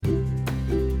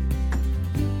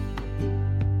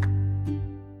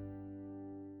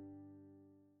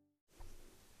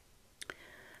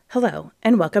Hello,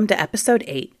 and welcome to episode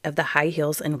 8 of the High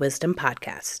Heels and Wisdom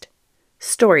podcast.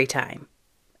 Storytime,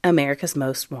 America's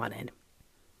Most Wanted.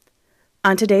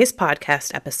 On today's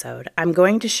podcast episode, I'm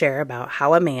going to share about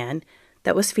how a man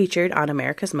that was featured on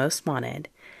America's Most Wanted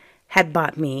had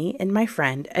bought me and my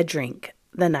friend a drink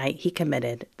the night he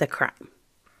committed the crime.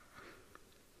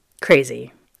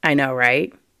 Crazy, I know,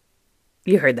 right?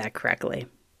 You heard that correctly.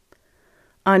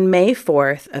 On May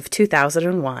 4th of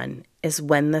 2001 is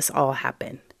when this all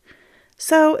happened.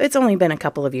 So it's only been a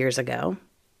couple of years ago,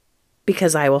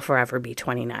 because I will forever be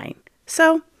 29.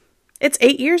 So it's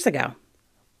 8 years ago.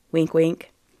 Wink,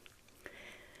 wink.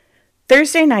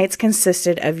 Thursday nights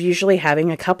consisted of usually having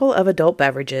a couple of adult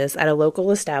beverages at a local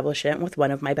establishment with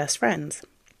one of my best friends.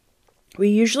 We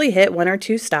usually hit 1 or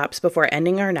 2 stops before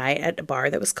ending our night at a bar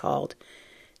that was called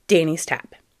Danny's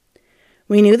Tap.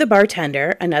 We knew the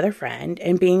bartender, another friend,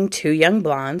 and being 2 young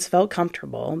blondes, felt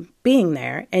comfortable being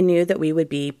there and knew that we would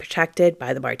be protected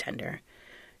by the bartender.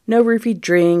 No roofied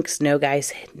drinks, no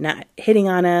guys not hitting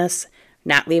on us,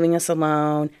 not leaving us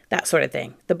alone, that sort of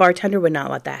thing. The bartender would not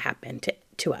let that happen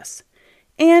to us.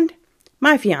 And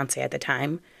my fiancé at the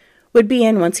time would be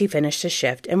in once he finished his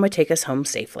shift and would take us home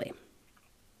safely.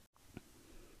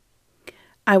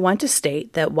 I want to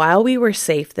state that while we were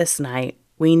safe this night,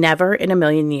 we never in a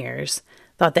million years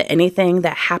thought that anything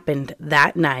that happened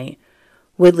that night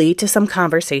would lead to some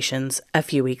conversations a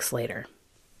few weeks later.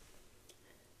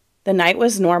 The night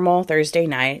was normal Thursday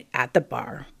night at the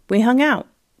bar. We hung out,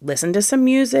 listened to some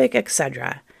music,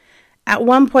 etc. At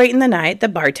one point in the night, the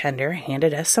bartender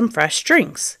handed us some fresh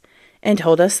drinks and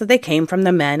told us that they came from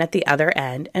the men at the other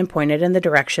end and pointed in the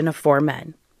direction of 4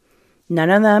 men. None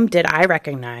of them did I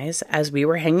recognize as we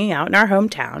were hanging out in our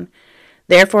hometown.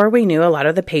 Therefore, we knew a lot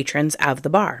of the patrons of the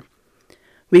bar.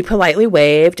 We politely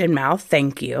waved and mouthed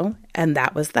thank you, and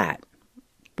that was that.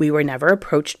 We were never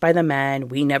approached by the men.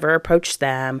 We never approached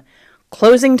them.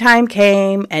 Closing time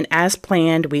came, and as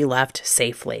planned, we left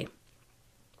safely.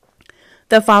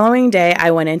 The following day,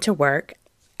 I went into work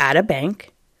at a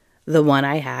bank, the one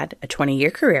I had a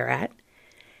 20-year career at,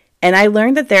 and I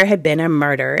learned that there had been a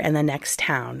murder in the next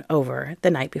town over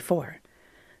the night before.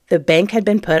 The bank had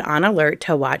been put on alert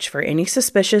to watch for any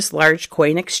suspicious large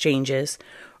coin exchanges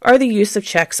or the use of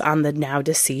checks on the now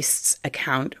deceased's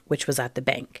account, which was at the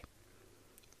bank.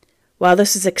 While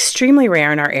this is extremely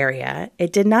rare in our area,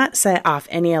 it did not set off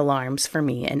any alarms for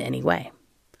me in any way.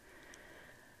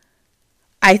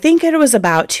 I think it was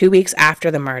about 2 weeks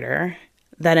after the murder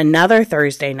that another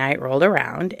Thursday night rolled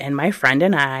around, and my friend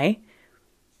and I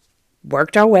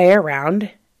worked our way around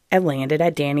and landed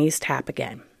at Danny's Tap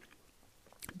again.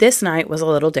 This night was a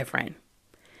little different.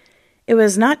 It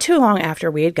was not too long after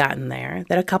we had gotten there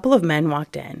that a couple of men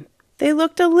walked in. They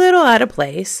looked a little out of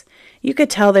place. You could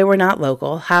tell they were not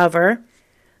local. However,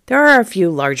 there are a few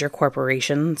larger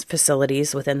corporations,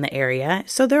 facilities within the area,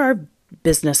 so there are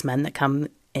businessmen that come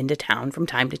into town from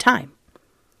time to time.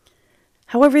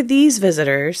 However, these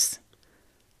visitors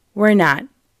were not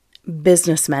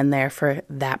businessmen there for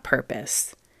that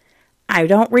purpose. I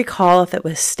don't recall if it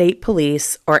was state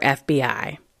police or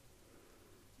FBI,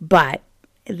 but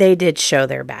they did show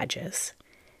their badges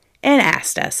and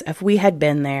asked us if we had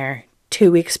been there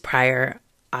 2 weeks prior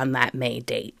on that May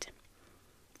date.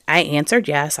 I answered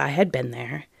yes, I had been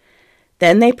there.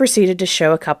 Then they proceeded to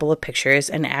show a couple of pictures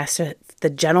and asked if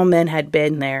the gentleman had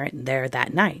been there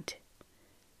that night.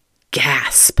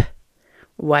 Gasp!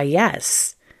 Why,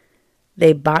 yes.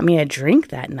 They bought me a drink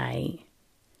that night.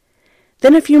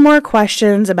 Then a few more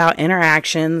questions about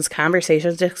interactions,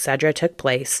 conversations, etc. took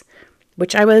place,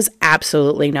 which I was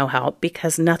absolutely no help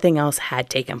because nothing else had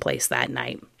taken place that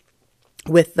night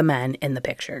with the men in the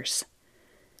pictures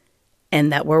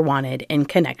and that were wanted in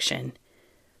connection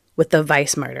with the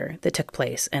Vice murder that took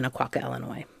place in Oquawka,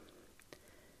 Illinois.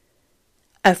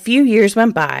 A few years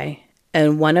went by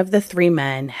and one of the 3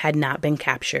 men had not been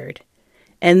captured,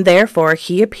 and therefore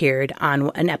he appeared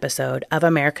on an episode of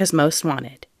America's Most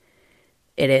Wanted.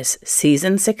 It is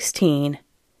Season 16,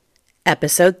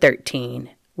 Episode 13,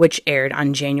 which aired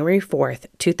on January 4th,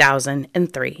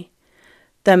 2003.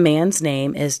 The man's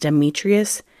name is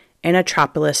Demetrius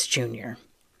Anatropoulos Jr.,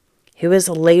 who was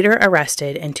later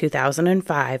arrested in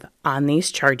 2005 on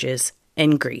these charges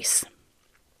in Greece.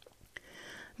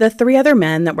 The 3 other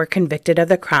men that were convicted of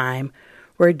the crime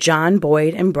were John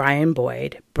Boyd and Brian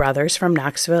Boyd, brothers from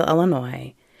Knoxville,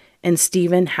 Illinois, and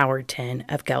Stephen Howardton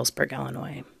of Galesburg,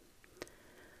 Illinois.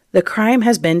 The crime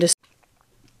has been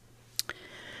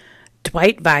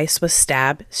Dwight Weiss was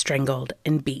stabbed, strangled,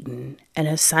 and beaten, and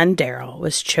his son Daryl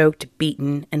was choked,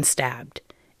 beaten, and stabbed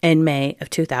in May of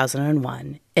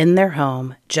 2001 in their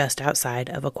home just outside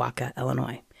of Oquawka,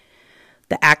 Illinois.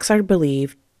 The acts are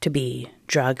believed to be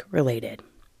drug-related.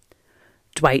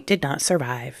 Dwight did not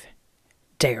survive.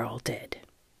 Daryl did.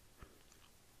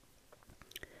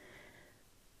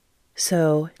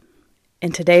 So,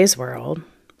 in today's world,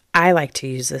 I like to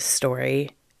use this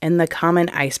story in the common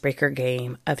icebreaker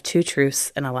game of 2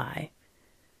 truths and a lie.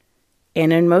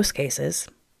 And in most cases,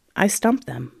 I stump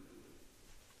them.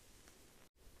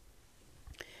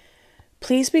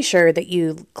 Please be sure that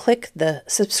you click the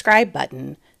subscribe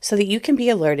button so that you can be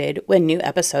alerted when new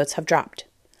episodes have dropped.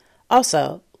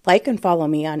 Also, like and follow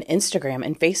me on Instagram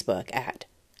and Facebook at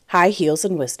High Heels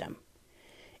and Wisdom.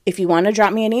 If you want to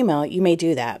drop me an email, you may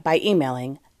do that by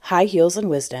emailing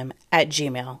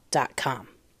highheelsandwisdom@gmail.com.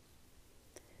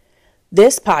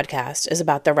 This podcast is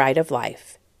about the ride of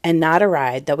life and not a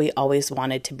ride that we always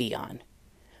wanted to be on.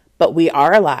 But we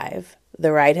are alive,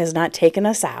 the ride has not taken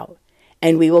us out,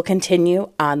 and we will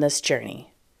continue on this journey.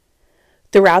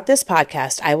 Throughout this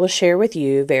podcast, I will share with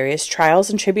you various trials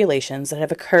and tribulations that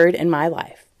have occurred in my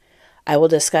life. I will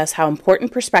discuss how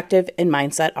important perspective and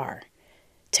mindset are.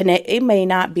 Today may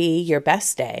not be your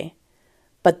best day,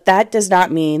 but that does not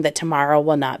mean that tomorrow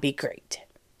will not be great.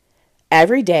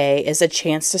 Every day is a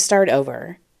chance to start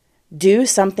over, do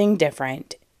something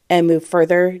different, and move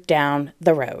further down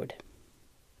the road.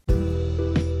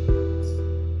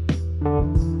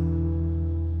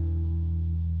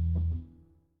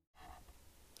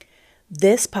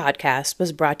 This podcast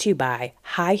was brought to you by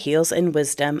High Heels and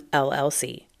Wisdom,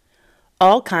 LLC.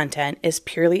 All content is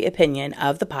purely opinion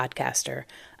of the podcaster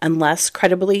unless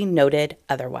credibly noted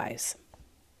otherwise.